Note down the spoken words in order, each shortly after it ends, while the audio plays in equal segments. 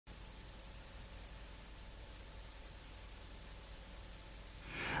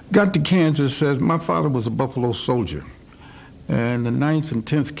Got to Kansas, says my father was a Buffalo soldier, and the 9th and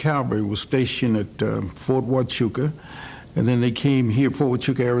 10th Cavalry was stationed at Fort Huachuca, and then they came here, Fort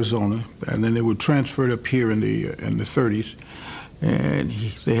Huachuca, Arizona, and then they were transferred up here in the 30s, and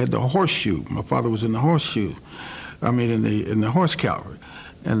they had the horseshoe. My father was in the horseshoe, in the horse cavalry.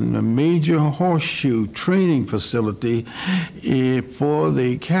 And the major horseshoe training facility for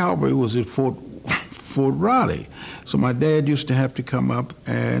the cavalry was at Fort Riley. So my dad used to have to come up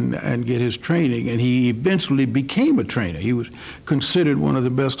and get his training, and he eventually became a trainer. He was considered one of the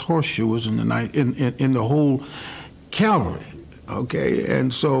best horseshoers in the whole cavalry. Okay,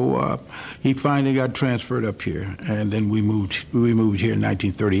 and so he finally got transferred up here, and then we moved here in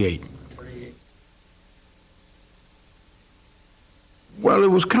 1938. Well,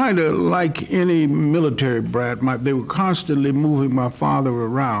 it was kind of like any military brat. They were constantly moving my father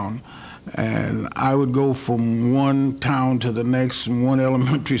around, and I would go from one town to the next, from one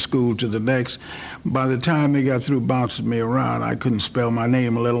elementary school to the next. By the time they got through bouncing me around, I couldn't spell my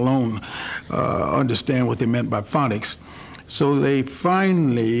name, let alone understand what they meant by phonics. So they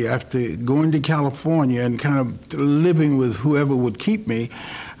finally, after going to California and kind of living with whoever would keep me,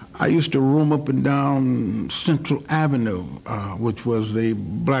 I used to roam up and down Central Avenue, which was the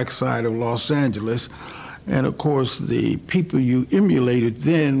black side of Los Angeles. And of course, the people you emulated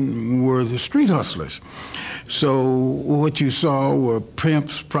then were the street hustlers. So what you saw were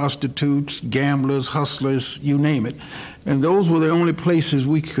pimps, prostitutes, gamblers, hustlers, you name it. And those were the only places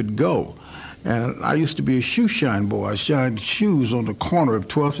we could go. And I used to be a shoe shine boy. I shined shoes on the corner of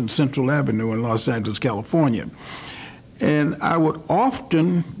 12th and Central Avenue in Los Angeles, California. And I would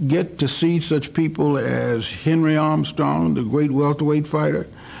often get to see such people as Henry Armstrong, the great welterweight fighter,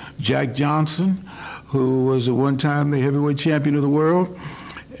 Jack Johnson, who was at one time the heavyweight champion of the world.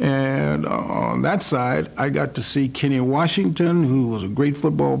 And on that side, I got to see Kenny Washington, who was a great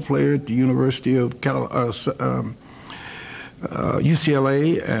football player at the University of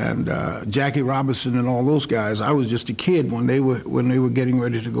UCLA, and Jackie Robinson and all those guys. I was just a kid when they were getting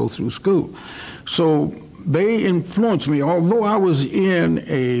ready to go through school. So they influenced me. Although I was in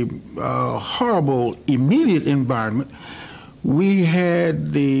a horrible immediate environment, we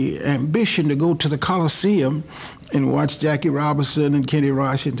had the ambition to go to the Coliseum and watch Jackie Robinson and Kenny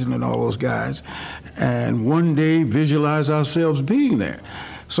Washington and all those guys, and one day visualize ourselves being there.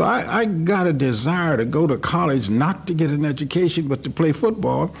 So I got a desire to go to college, not to get an education, but to play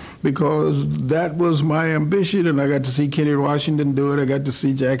football, because that was my ambition, and I got to see Kenny Washington do it. I got to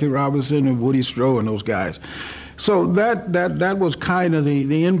see Jackie Robinson and Woody Stroh and those guys. So that was kind of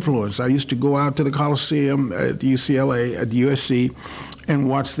the influence. I used to go out to the Coliseum at the UCLA, at the USC, and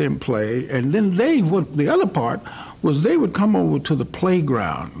watch them play. And then the other part was they would come over to the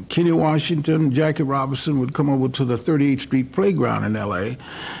playground. Kenny Washington, Jackie Robinson would come over to the 38th Street playground in L.A.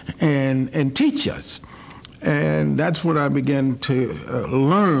 and teach us. And that's when I began to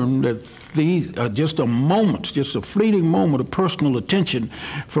learn that these are just a fleeting moment of personal attention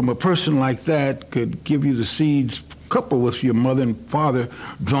from a person like that could give you the seeds, coupled with your mother and father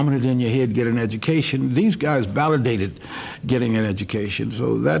drumming it in your head, get an education. These guys validated getting an education.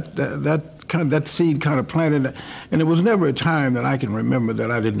 So that seed kind of planted, and there was never a time that I can remember that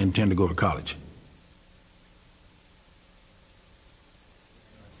I didn't intend to go to college.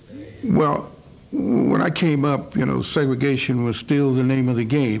 Well, when I came up, segregation was still the name of the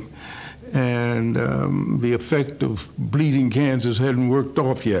game, and the effect of bleeding Kansas hadn't worked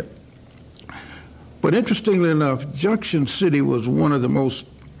off yet. But interestingly enough, Junction City was one of the most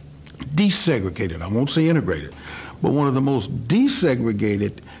desegregated, I won't say integrated, but one of the most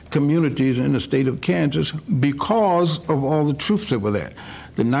desegregated communities in the state of Kansas because of all the troops that were there.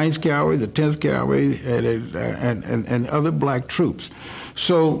 The 9th Cavalry, the 10th Cavalry, and other black troops.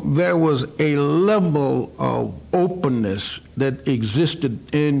 So there was a level of openness that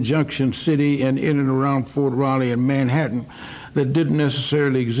existed in Junction City and in and around Fort Riley and Manhattan that didn't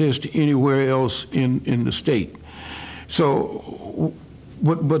necessarily exist anywhere else in the state. So,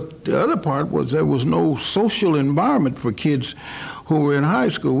 but the other part was there was no social environment for kids who were in high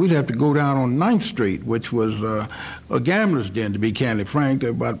school. We'd have to go down on 9th Street, which was a gambler's den, to be candid frank.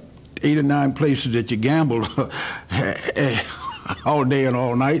 There were about 8 or 9 places that you gambled all day and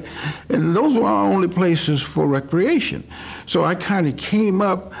all night, and those were our only places for recreation. So I kind of came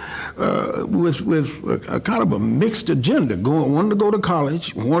up with a kind of a mixed agenda. Wanted to go to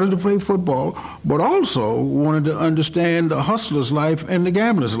college, wanted to play football, but also wanted to understand the hustler's life and the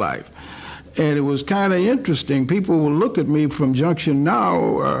gambler's life. And it was kind of interesting. People would look at me from Junction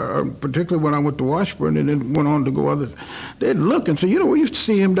now, particularly when I went to Washburn and then went on to go others. They'd look and say, we used to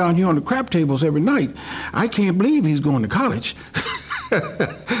see him down here on the crap tables every night. I can't believe he's going to college.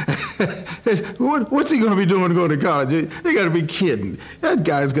 What's he going to be doing going to college? They got to be kidding. That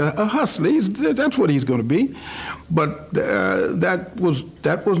guy's got a hustler. That's what he's going to be. But that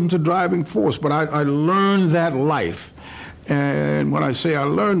wasn't the driving force. But I learned that life. And when I say I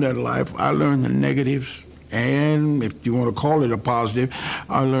learned that life, I learned the negatives. And if you want to call it a positive,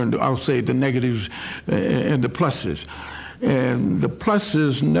 I'll say the negatives and the pluses. And the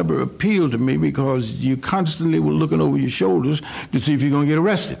pluses never appealed to me because you constantly were looking over your shoulders to see if you're going to get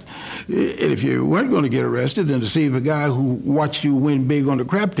arrested. And if you weren't going to get arrested, then to see if a guy who watched you win big on the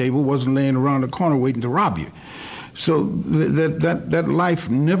crap table wasn't laying around the corner waiting to rob you. So that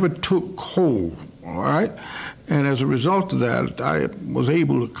life never took hold, all right? And as a result of that, I was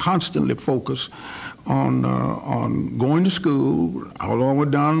able to constantly focus on going to school. Although I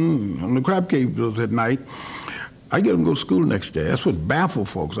went down on the crap tables at night, I get them to go to school the next day. That's what baffled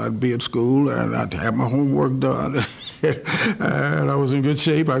folks. I'd be at school and I'd have my homework done. And I was in good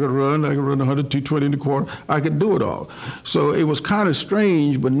shape. I could run 100, 220 in the quarter. I could do it all. So it was kind of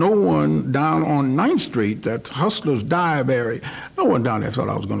strange, but no one down on 9th Street, that Hustler's Dive area, no one down there thought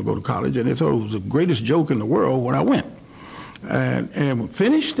I was going to go to college. And they thought it was the greatest joke in the world when I went. And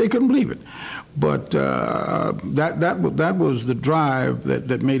finished, they couldn't believe it. But that was the drive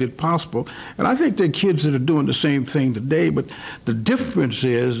that made it possible. And I think there are kids that are doing the same thing today, but the difference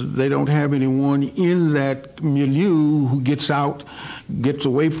is they don't have anyone in that milieu who gets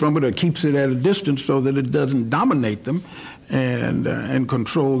away from it or keeps it at a distance so that it doesn't dominate them and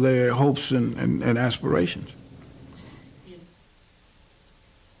control their hopes and aspirations.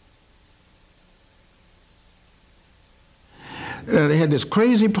 They had this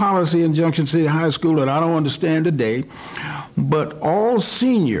crazy policy in Junction City High School that I don't understand today, but all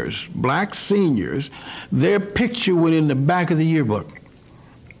seniors, black seniors, their picture went in the back of the yearbook.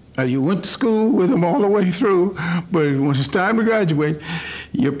 Now, you went to school with them all the way through, but when it's time to graduate,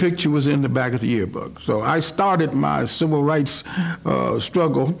 your picture was in the back of the yearbook. So I started my civil rights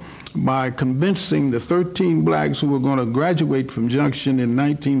struggle by convincing the 13 blacks who were going to graduate from Junction in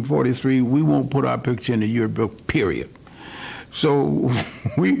 1943, we won't put our picture in the yearbook, period. So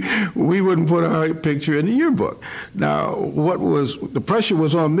we wouldn't put our picture in the yearbook. Now, the pressure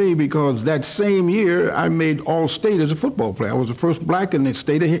was on me because that same year I made All-State as a football player. I was the first black in the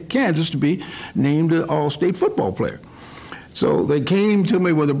state of Kansas to be named an All-State football player. So they came to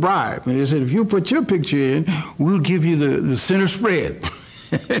me with a bribe, and they said, if you put your picture in, we'll give you the center spread.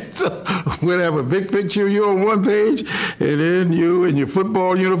 So we'll have a big picture of you on one page, and then you in your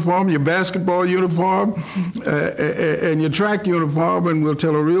football uniform, your basketball uniform, and your track uniform, and we'll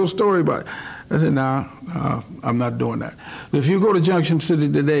tell a real story about it. I said, no, I'm not doing that. If you go to Junction City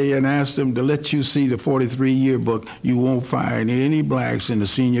today and ask them to let you see the 43 yearbook, you won't find any blacks in the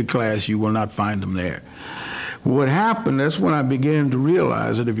senior class. You will not find them there. What happened, that's when I began to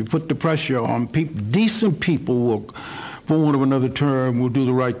realize that if you put the pressure on people, decent people will, for want of another term, will do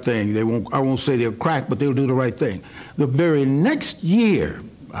the right thing. I won't say they'll crack, but they'll do the right thing. The very next year,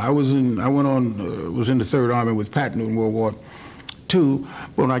 I was in the Third Army with Patton in World War II.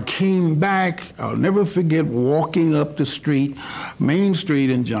 When I came back, I'll never forget walking up the street, Main Street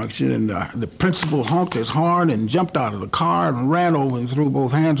in Junction, and the principal honked his horn and jumped out of the car and ran over and threw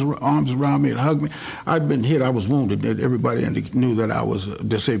both arms around me and hugged me. I'd been hit. I was wounded. Everybody knew that I was a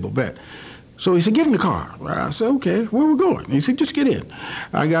disabled vet. So he said, get in the car. I said, okay, where are we going? He said, just get in.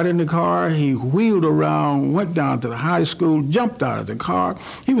 I got in the car. He wheeled around, went down to the high school, jumped out of the car.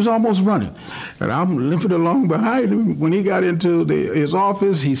 He was almost running. And I'm limping along behind him. When he got into his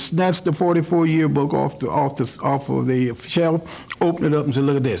office, he snatched the 44 yearbook off of the shelf, opened it up and said,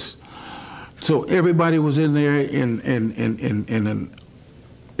 look at this. So everybody was in there in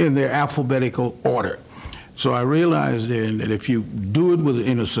their alphabetical order. So I realized then that if you do it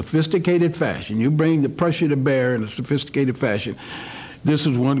in a sophisticated fashion, you bring the pressure to bear in a sophisticated fashion, this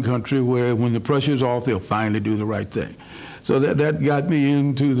is one country where when the pressure's off, they'll finally do the right thing. So that got me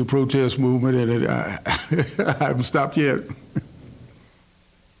into the protest movement, and I haven't stopped yet.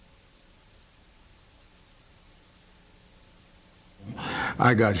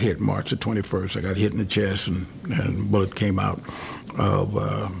 I got hit March the 21st. I got hit in the chest, and a bullet came out of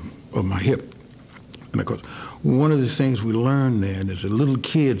my hip. And of course, one of the things we learned then is the little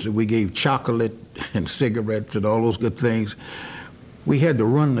kids that we gave chocolate and cigarettes and all those good things, we had to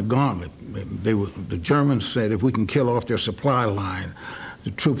run the gauntlet. The Germans said if we can kill off their supply line,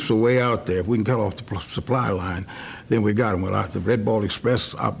 the troops are way out there. If we can kill off the supply line, then we got them. Well, the Red Ball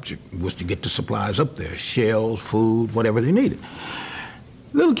Express object was to get the supplies up there, shells, food, whatever they needed.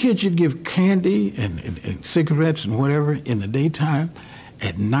 Little kids, you'd give candy and cigarettes and whatever in the daytime.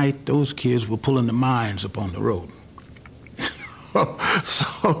 At night, those kids were pulling the mines up on the road.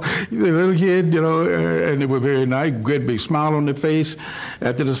 So the little kid, and they were very nice, great big smile on their face.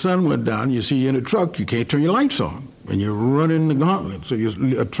 After the sun went down, you see you in a truck, you can't turn your lights on. And you're running the gauntlet. So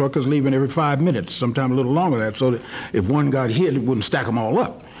a truck is leaving every 5 minutes, sometimes a little longer than that, so that if one got hit, it wouldn't stack them all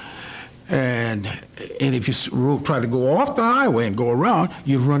up. And if you try to go off the highway and go around,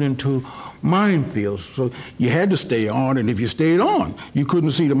 you'd run into minefields. So you had to stay on, and if you stayed on, you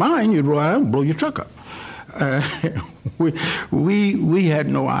couldn't see the mine, you'd run out and blow your truck up. We had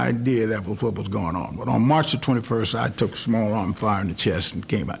no idea that was what was going on. But on March the 21st, I took small arm fire in the chest and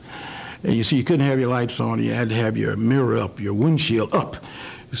came out. And you see, you couldn't have your lights on. You had to have your mirror up, your windshield up,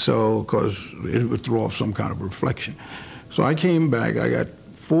 so because it would throw off some kind of reflection. So I came back. I got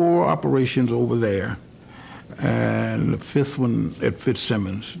 4 operations over there, and the 5th one at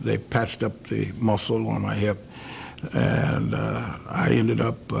Fitzsimmons. They patched up the muscle on my hip, and I ended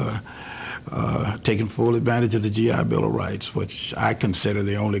up taking full advantage of the GI Bill of Rights, which I consider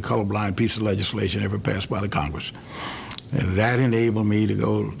the only colorblind piece of legislation ever passed by the Congress. And that enabled me to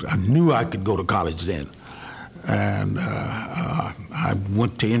go. I knew I could go to college then. And I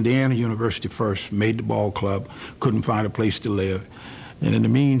went to Indiana University first, made the ball club, couldn't find a place to live. And in the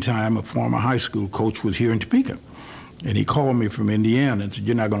meantime, a former high school coach was here in Topeka. And he called me from Indiana and said,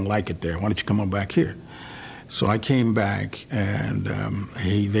 "You're not going to like it there. Why don't you come on back here?" So I came back, and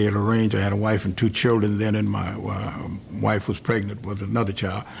they had arranged. I had a wife and 2 children then, and my wife was pregnant with another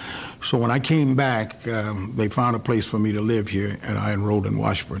child. So when I came back, they found a place for me to live here, and I enrolled in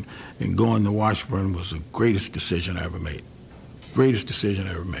Washburn. And going to Washburn was the greatest decision I ever made. Greatest decision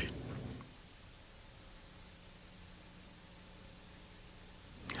I ever made.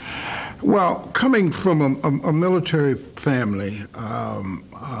 Well, coming from a military family,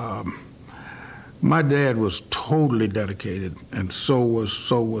 my dad was totally dedicated, and so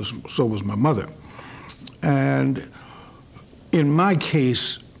was my mother. And in my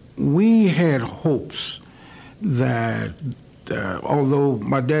case, we had hopes that although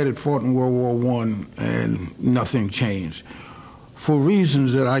my dad had fought in World War I and nothing changed, for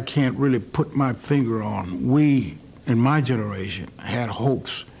reasons that I can't really put my finger on, we in my generation had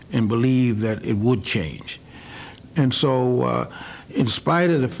hopes and believed that it would change. And so in spite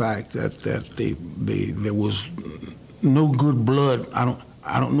of the fact that there was no good blood, I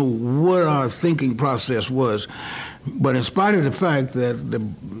don't know what our thinking process was, but in spite of the fact that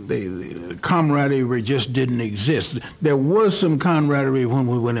the camaraderie just didn't exist, there was some camaraderie when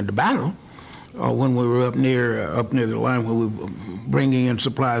we went into battle, or when we were up near the line, when we were bringing in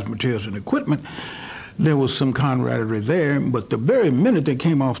supplies, materials, and equipment. There was some camaraderie there, but the very minute they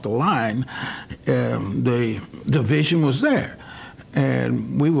came off the line, the division was there.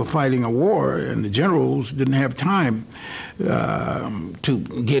 And we were fighting a war, and the generals didn't have time to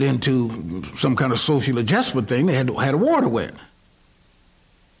get into some kind of social adjustment thing. They had a war to win.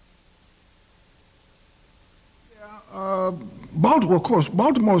 Baltimore, of course,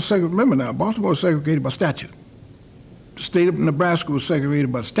 Baltimore is segregated. Remember now, Baltimore is segregated by statute. The state of Nebraska was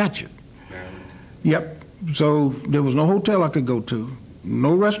segregated by statute. Yep. So there was no hotel I could go to,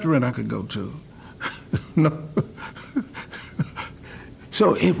 no restaurant I could go to. No.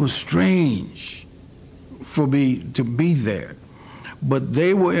 So it was strange for me to be there. But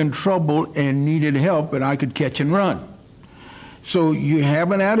they were in trouble and needed help, and I could catch and run. So you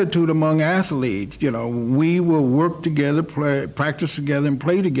have an attitude among athletes, we will work together, practice together, and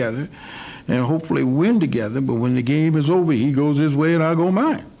play together, and hopefully win together. But when the game is over, he goes his way and I go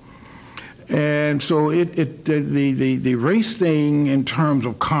mine. And so the race thing in terms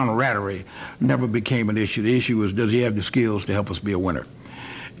of camaraderie never became an issue. The issue was, does he have the skills to help us be a winner?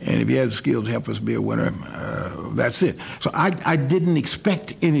 And if he had the skills to help us be a winner, that's it. So I didn't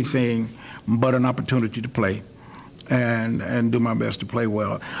expect anything but an opportunity to play and do my best to play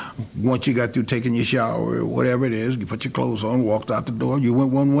well. Once you got through taking your shower or whatever it is, you put your clothes on, walked out the door, you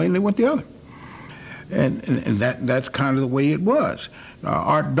went one way and they went the other. And that's kind of the way it was.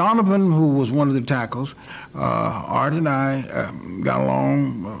 Art Donovan, who was one of the tackles, Art and I got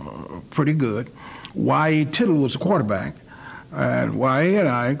along pretty good. Y.E. Tittle was the quarterback, and Y.E. and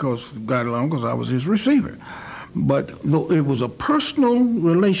I got along because I was his receiver. But it was a personal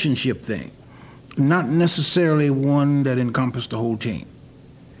relationship thing, not necessarily one that encompassed the whole team.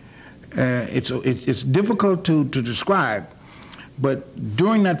 It's difficult to describe. But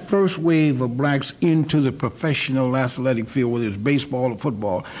during that first wave of blacks into the professional athletic field, whether it's baseball or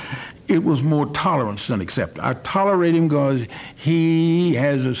football, it was more tolerance than acceptance. I tolerate him because he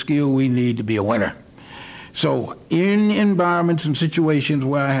has a skill we need to be a winner. So in environments and situations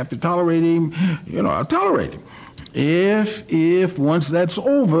where I have to tolerate him, I tolerate him. If once that's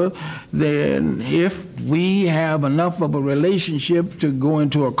over, then if we have enough of a relationship to go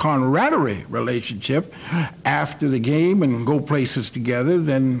into a camaraderie relationship after the game and go places together,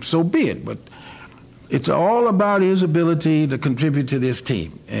 then so be it. But it's all about his ability to contribute to this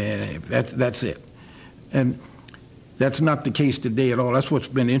team, and that's it. And that's not the case today at all. That's what's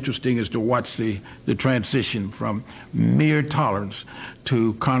been interesting, is to watch the transition from mere tolerance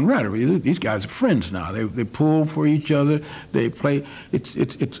to camaraderie. These guys are friends now. They pull for each other. They play. It's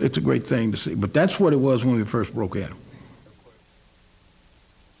a great thing to see. But that's what it was when we first broke in.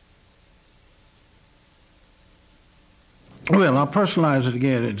 Well, I'll personalize it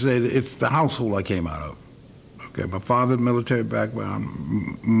again and say that it's the household I came out of. Okay, my father, military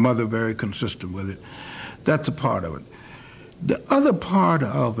background, mother very consistent with it. That's a part of it. The other part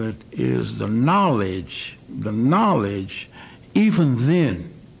of it is the knowledge even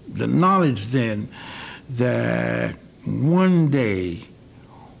then, the knowledge then that one day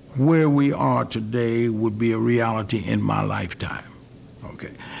where we are today would be a reality in my lifetime. Okay.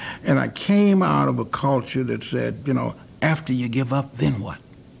 And I came out of a culture that said, after you give up, then what?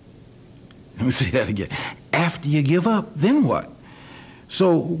 Let me say that again. After you give up, then what?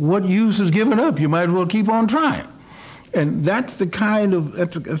 So what use is giving up? You might as well keep on trying. And that's the kind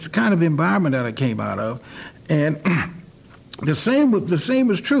of environment that I came out of. And the same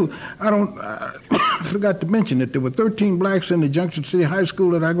is true. I forgot to mention that there were 13 blacks in the Junction City High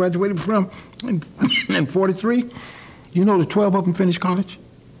School that I graduated from in 43. You know, the 12 of them finished college.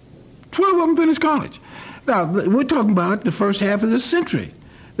 12 of them finished college. Now, we're talking about the first half of this century.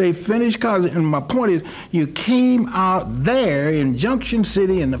 They finished college, and my point is, you came out there in Junction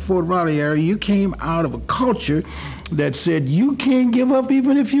City in the Fort Riley area, you came out of a culture that said you can't give up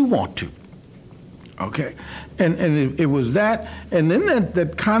even if you want to. Okay? And it was that, and then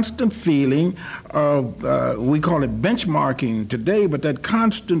that constant feeling of, we call it benchmarking today, but that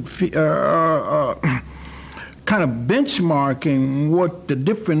constant kind of benchmarking what the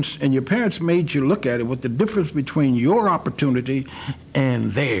difference, and your parents made you look at it, what the difference between your opportunity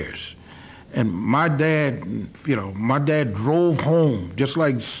and theirs. And my dad drove home, just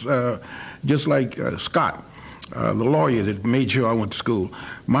like Scott, the lawyer that made sure I went to school.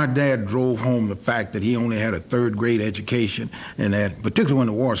 My dad drove home the fact that he only had a third-grade education, and that, particularly when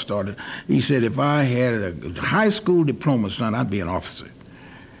the war started, he said, if I had a high school diploma, son, I'd be an officer.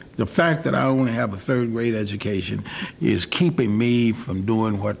 The fact that I only have a third-grade education is keeping me from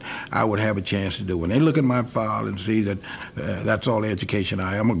doing what I would have a chance to do. When they look at my file and see that that's all the education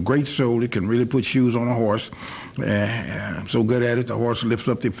I am, a great soldier, can really put shoes on a horse. I'm so good at it, the horse lifts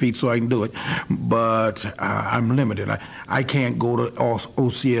up their feet so I can do it. But I'm limited. I can't go to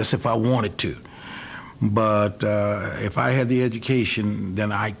OCS if I wanted to. But if I had the education,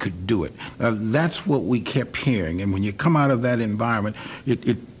 then I could do it. That's what we kept hearing. And when you come out of that environment,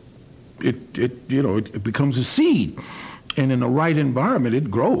 it becomes a seed, and in the right environment, it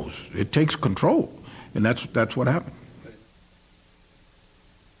grows. It takes control, and that's what happened.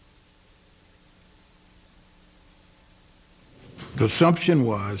 The assumption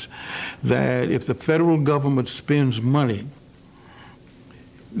was that if the federal government spends money,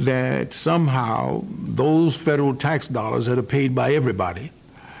 that somehow those federal tax dollars that are paid by everybody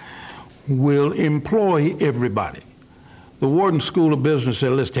will employ everybody. The Wharton School of Business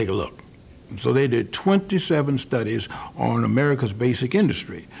said, let's take a look. So they did 27 studies on America's basic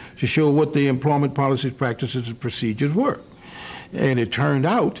industry to show what the employment policies, practices, and procedures were. And it turned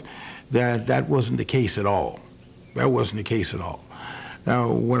out that that wasn't the case at all. That wasn't the case at all.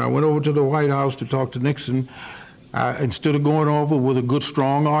 Now, when I went over to the White House to talk to Nixon, instead of going over with a good,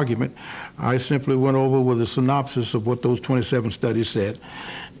 strong argument, I simply went over with a synopsis of what those 27 studies said.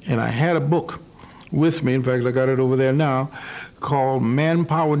 And I had a book with me, in fact, I got it over there now, called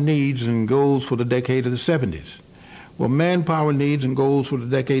Manpower Needs and Goals for the Decade of the 70s. Well, Manpower Needs and Goals for the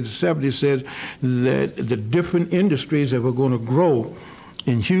Decade of the 70s says that the different industries that were going to grow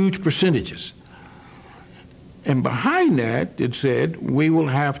in huge percentages. And behind that, it said, we will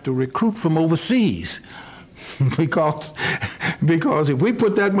have to recruit from overseas. because if we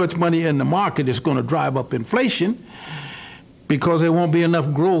put that much money in the market, it's going to drive up inflation, because there won't be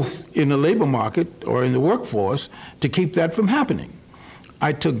enough growth in the labor market or in the workforce to keep that from happening.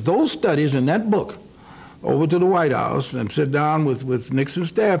 I took those studies in that book over to the White House and sat down with Nixon's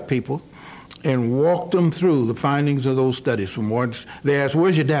staff people and walked them through the findings of those studies. They asked,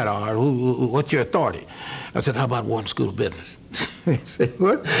 where's your data, Art? What's your authority? I said, how about Wharton School of Business? They said,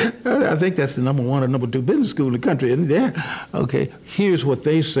 what? I think that's the number 1 or number 2 business school in the country, isn't it? Yeah. Okay, here's what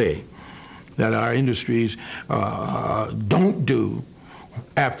they say that our industries don't do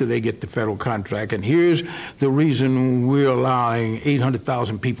after they get the federal contract. And here's the reason we're allowing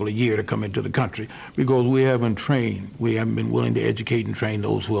 800,000 people a year to come into the country, because we haven't been willing to educate and train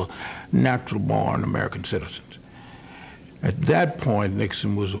those who are natural-born American citizens. At that point,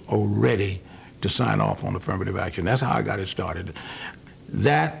 Nixon was ready to sign off on affirmative action. That's how I got it started.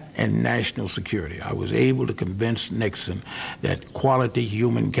 That and national security. I was able to convince Nixon that quality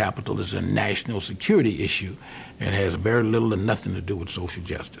human capital is a national security issue and has very little or nothing to do with social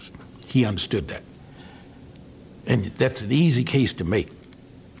justice. He understood that. And that's an easy case to make.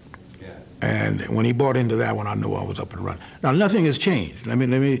 Yeah. And when he bought into that one, I knew I was up and running. Now, nothing has changed. Let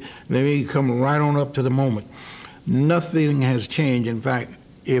me come right on up to the moment. Nothing has changed. In fact,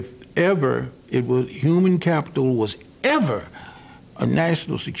 if ever human capital was ever a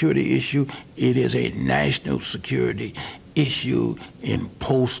national security issue, it is a national security issue in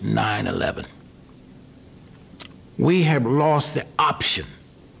post 9/11. We have lost the option.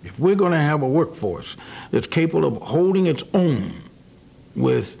 If we're going to have a workforce that's capable of holding its own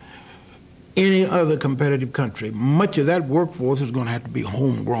with any other competitive country, much of that workforce is going to have to be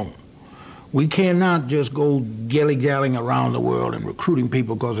homegrown. We cannot just go gilly-galling around the world and recruiting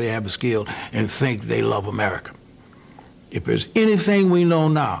people because they have a skill and think they love America. If there's anything we know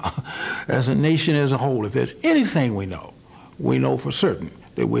now, as a nation as a whole, if there's anything we know for certain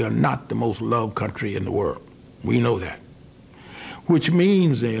that we are not the most loved country in the world. We know that. Which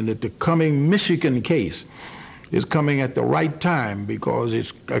means then that the coming Michigan case is coming at the right time, because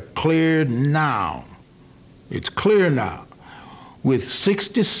it's clear now. It's clear now, with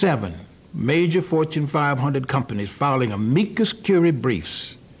 67 major Fortune 500 companies filing amicus curiae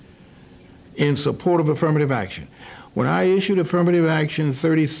briefs in support of affirmative action. When I issued affirmative action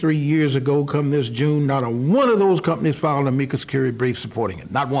 33 years ago, come this June, not a one of those companies filed an amicus curiae brief supporting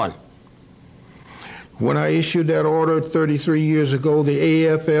it. Not one. When I issued that order 33 years ago, the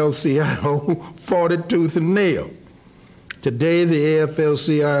AFL-CIO fought it tooth and nail. Today, the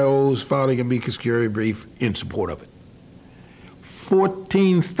AFL-CIO is filing an amicus curiae brief in support of it.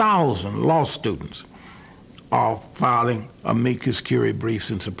 14,000 law students are filing amicus curiae briefs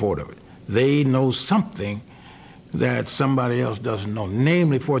in support of it. They know something that somebody else doesn't know.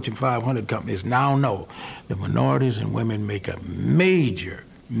 Namely, Fortune 500 companies now know that minorities and women make a major,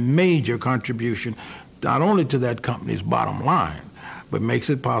 major contribution, not only to that company's bottom line, but makes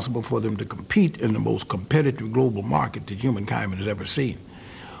it possible for them to compete in the most competitive global market that humankind has ever seen.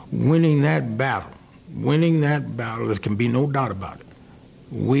 Winning that battle, there can be no doubt about it.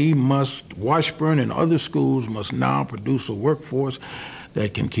 We must, Washburn and other schools must now produce a workforce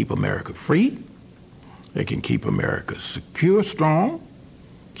that can keep America free, that can keep America secure, strong,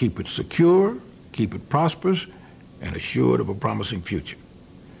 keep it secure, keep it prosperous, and assured of a promising future.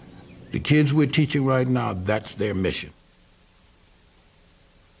 The kids we're teaching right now, that's their mission.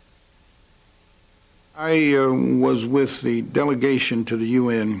 I was with the delegation to the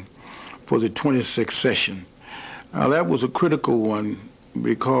UN for the 26th session. That was a critical one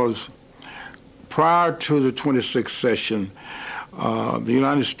because prior to the 26th session, the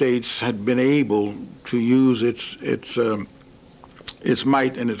United States had been able to use its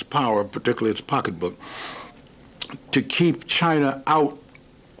might and its power, particularly its pocketbook, to keep China out,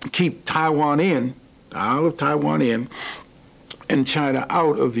 keep Taiwan in, the Isle of Taiwan in, and China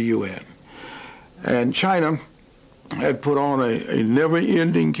out of the UN. And China had put on a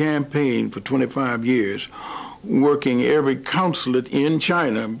never-ending campaign for 25 years, working every consulate in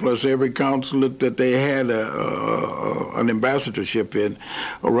China, plus every consulate that they had an ambassadorship in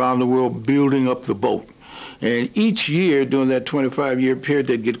around the world, building up the boat. And each year during that 25-year period,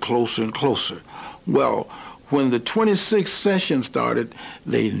 they'd get closer and closer. Well, when the 26th session started,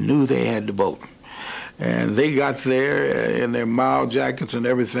 they knew they had the boat. And they got there in their Mao jackets and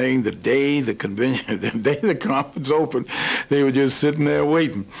everything. The day the convention, the day the conference opened, they were just sitting there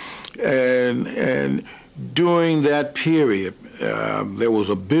waiting. And during that period, there was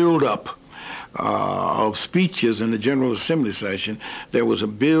a build-up of speeches in the General Assembly session. There was a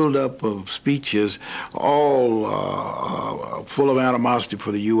build-up of speeches, all full of animosity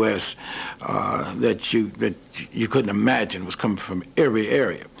for the U.S. That you couldn't imagine was coming from every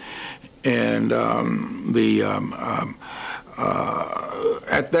area. And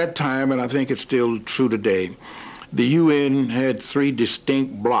at that time, and I think it's still true today, the UN had three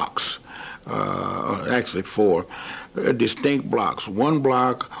distinct blocks, actually four distinct blocks. One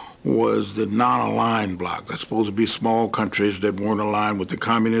block was the non-aligned bloc. That's supposed to be small countries that weren't aligned with the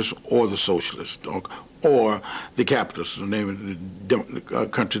communists or the socialists or the capitalists, the name of the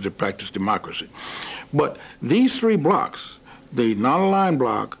countries that practice democracy. But these three blocks, the non-aligned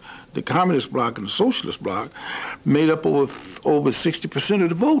bloc, the Communist Bloc and the Socialist Bloc made up over 60% of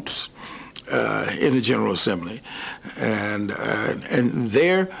the votes in the General Assembly, and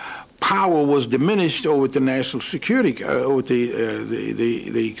their power was diminished over the National Security, over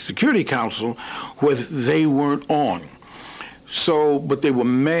the Security Council, where they weren't on. So, but they were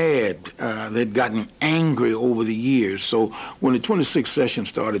mad. They'd gotten angry over the years. So when the 26th session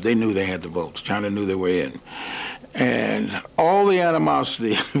started, they knew they had the votes. China knew they were in. And all the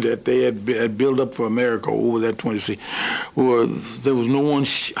animosity that they had built up for America over that 26, there was no one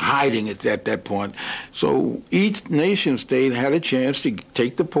hiding it at that point. So each nation state had a chance to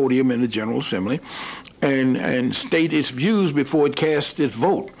take the podium in the General Assembly and state its views before it cast its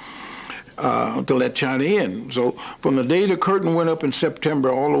vote. To let China in. So from the day the curtain went up in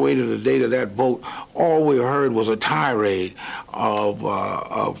September all the way to the date of that vote, all we heard was a tirade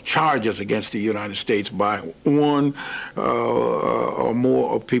of charges against the United States by one or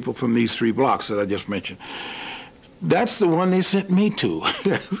more of people from these three blocs that I just mentioned. That's the one they sent me to.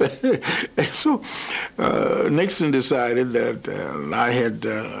 So Nixon decided that I had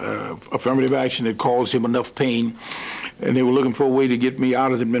affirmative action had caused him enough pain, and they were looking for a way to get me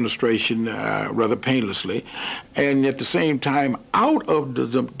out of the administration rather painlessly, and at the same time out of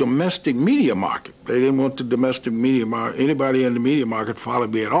the domestic media market. They didn't want the domestic media market, anybody in the media market follow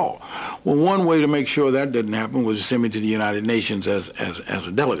me at all. Well, one way to make sure that didn't happen was to send me to the United Nations as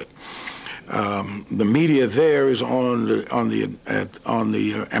a delegate. The media there is on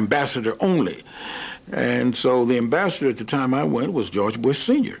the ambassador only, and so the ambassador at the time I went was George Bush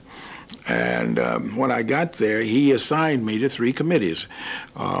Sr. And when I got there, he assigned me to three committees.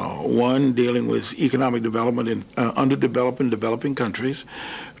 One dealing with economic development in underdeveloped and developing countries,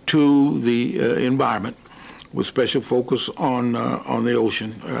 two, the environment, with special focus on the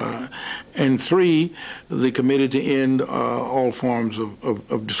ocean, and three, the committee to end all forms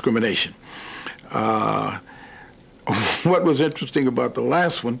of discrimination. What was interesting about the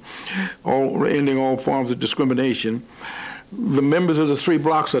last one, ending all forms of discrimination, the members of the three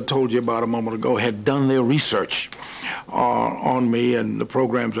blocs I told you about a moment ago had done their research on me and the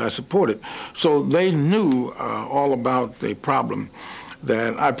programs I supported. So they knew all about the problem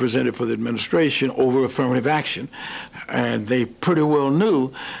that I presented for the administration over affirmative action, and they pretty well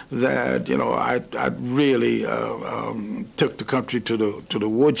knew that I really took the country to the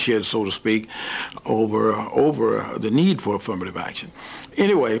woodshed, so to speak, over the need for affirmative action.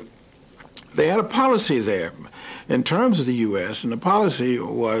 Anyway, they had a policy there in terms of the U.S., and the policy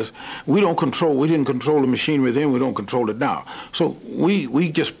was we didn't control the machinery then, we don't control it now. So we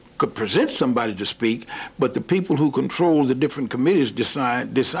just could present somebody to speak, but the people who controlled the different committees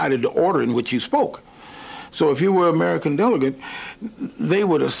decided the order in which you spoke. So if you were an American delegate, they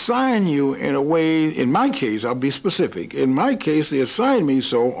would assign you in a way, in my case, I'll be specific, in my case they assigned me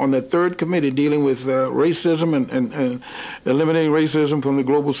so on the third committee dealing with racism and eliminating racism from the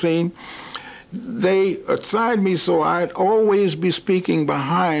global scene. They assigned me so I'd always be speaking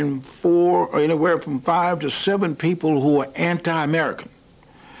behind anywhere from 5 to 7 people who are anti-American.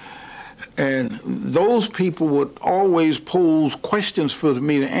 And those people would always pose questions for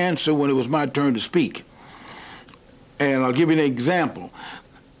me to answer when it was my turn to speak. And I'll give you an example.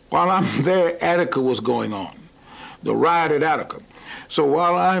 While I'm there, Attica was going on, the riot at Attica. So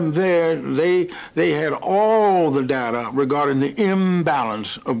while I'm there, they had all the data regarding the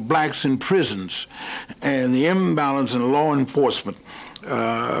imbalance of blacks in prisons and the imbalance in law enforcement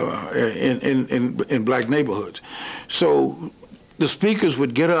in black neighborhoods. So the speakers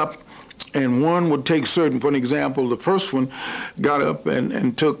would get up, and one would take certain, for an example, the first one got up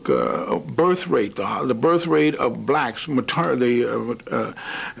and took birth rate, the birth rate of blacks, of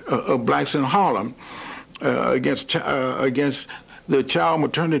blacks in Harlem against the child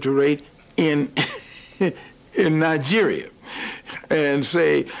maternity rate in Nigeria, and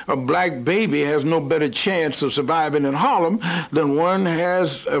say a black baby has no better chance of surviving in Harlem than one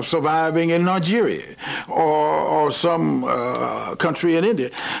has of surviving in Nigeria or some country in India.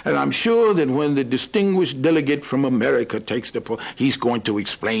 And I'm sure that when the distinguished delegate from America takes the podium, he's going to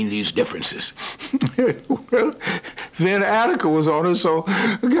explain these differences. Well, then Attica was on it, so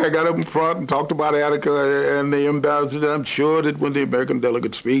I got up in front and talked about Attica and the imbalance. And I'm sure that when the American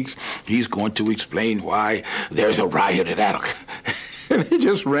delegate speaks, he's going to explain why there's a riot at Attica. And he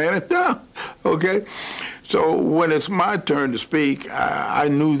just ran it down, okay? So when it's my turn to speak, I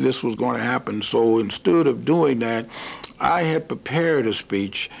knew this was going to happen. So instead of doing that, I had prepared a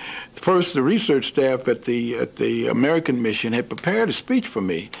speech. First, the research staff at the American mission had prepared a speech for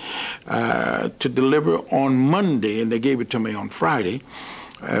me to deliver on Monday, and they gave it to me on Friday.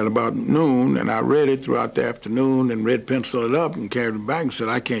 at about noon, and I read it throughout the afternoon and red penciled it up and carried it back and said,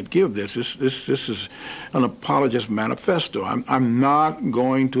 I can't give this. This is an apologist manifesto. I'm not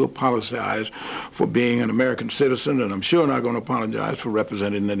going to apologize for being an American citizen, and I'm sure not going to apologize for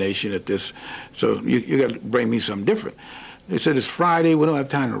representing the nation at this. So you got to bring me something different. They said, it's Friday. We don't have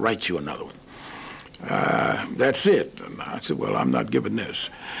time to write you another one. That's it. And I said, well, I'm not giving this.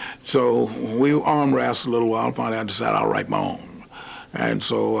 So we arm wrestled a little while. Finally, I decided I'll write my own. And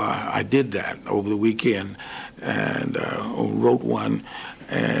so I did that over the weekend and wrote one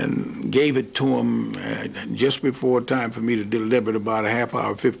and gave it to him just before time for me to deliver it, about a half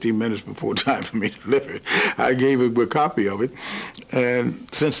hour, 15 minutes before time for me to deliver it. I gave him a copy of it. And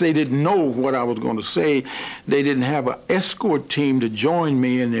since they didn't know what I was going to say, they didn't have an escort team to join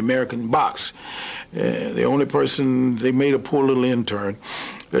me in the American box. The only person, they made a poor little intern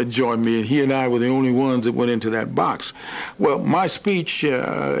that joined me, and he and I were the only ones that went into that box. Well, my speech,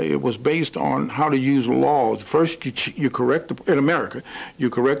 it was based on how to use laws. First, you correct, in America, you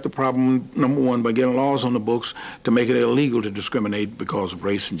correct the problem, number one, by getting laws on the books to make it illegal to discriminate because of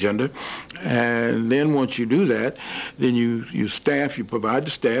race and gender. And then once you do that, then you provide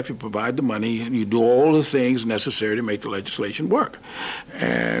the staff, you provide the money, and you do all the things necessary to make the legislation work.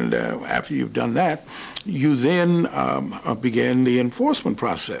 And after you've done that, you then began the enforcement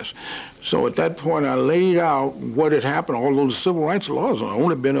process. So at that point, I laid out what had happened. Although the civil rights laws have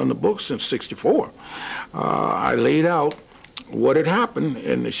only been on the books since '64, I laid out what had happened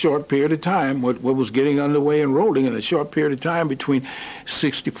in a short period of time, what was getting underway and rolling in a short period of time between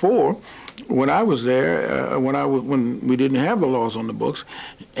 '64, when I was there, when we didn't have the laws on the books,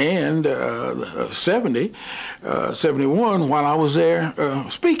 and 71, while I was there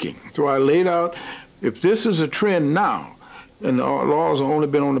speaking. So I laid out, if this is a trend now, and the laws have only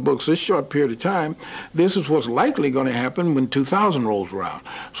been on the books this short period of time, this is what's likely going to happen when 2000 rolls around.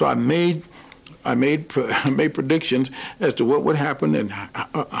 So I made predictions as to what would happen in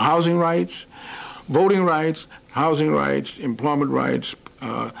housing rights, voting rights, housing rights, employment rights,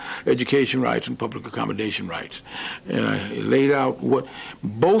 education rights, and public accommodation rights. And I laid out what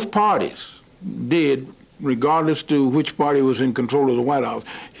both parties did, regardless to which party was in control of the White House.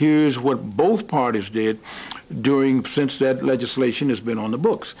 Here's what both parties did since that legislation has been on the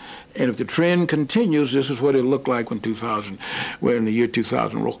books. And if the trend continues, this is what it looked like when the year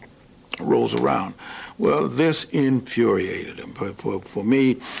 2000 rolls around. Well, this infuriated him. For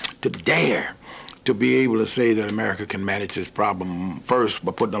me to dare to be able to say that America can manage this problem first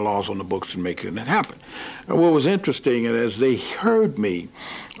by putting the laws on the books and making it happen. And what was interesting, and as they heard me,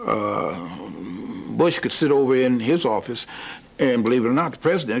 Bush could sit over in his office, and believe it or not, the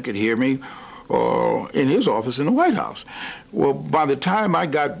president could hear me in his office in the White House. Well, by the time I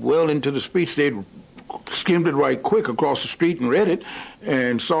got well into the speech, they'd skimmed it right quick across the street and read it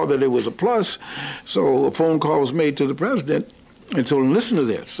and saw that it was a plus. So a phone call was made to the president and told him, listen to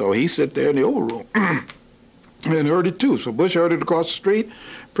this. So he sat there in the Oval Room and heard it too. So Bush heard it across the street.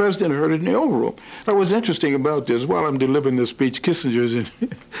 President heard it in the Oval Room. Now, what's interesting about this, while I'm delivering this speech, Kissinger's in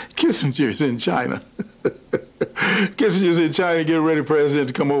China. Kissinger's in China getting ready for the president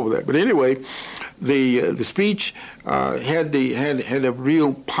to come over there. But anyway, the speech had a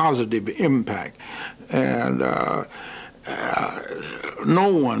real positive impact, and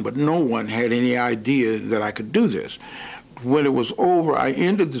no one had any idea that I could do this. When it was over, I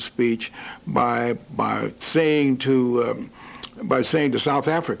ended the speech by saying to South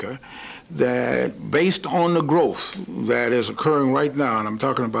Africa that based on the growth that is occurring right now, and I'm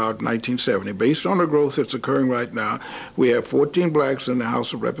talking about 1970, based on the growth that's occurring right now, we have 14 blacks in the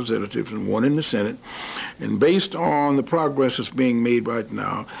House of Representatives and 1 in the Senate, and based on the progress that's being made right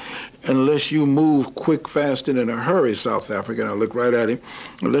now, unless you move quick, fast, and in a hurry, South Africa, and I look right at him,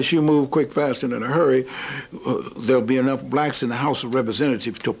 unless you move quick, fast, and in a hurry, there'll be enough blacks in the House of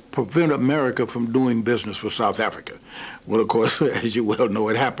Representatives to prevent America from doing business with South Africa. Well, of course, as you well know,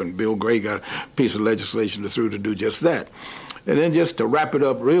 it happened. Bill Gray got a piece of legislation through to do just that. And then just to wrap it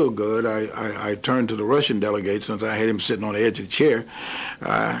up real good, I turned to the Russian delegate, since I had him sitting on the edge of the chair.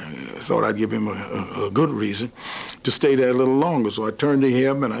 I thought I'd give him a good reason to stay there a little longer. So I turned to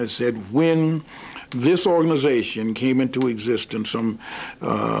him and I said, when this organization came into existence some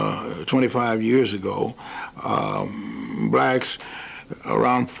 25 years ago, blacks,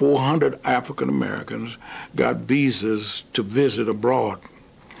 around 400 African Americans, got visas to visit abroad.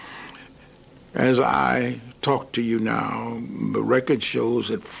 As I talk to you now, the record shows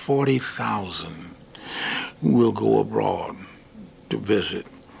that 40,000 will go abroad to visit.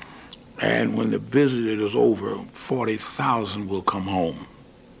 And when the visit is over, 40,000 will come home.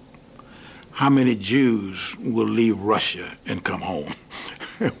 How many Jews will leave Russia and come home?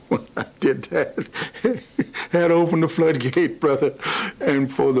 When I did that, had opened the floodgate, brother.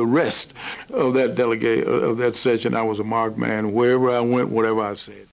 And for the rest of that session, I was a marked man. Wherever I went, whatever I said.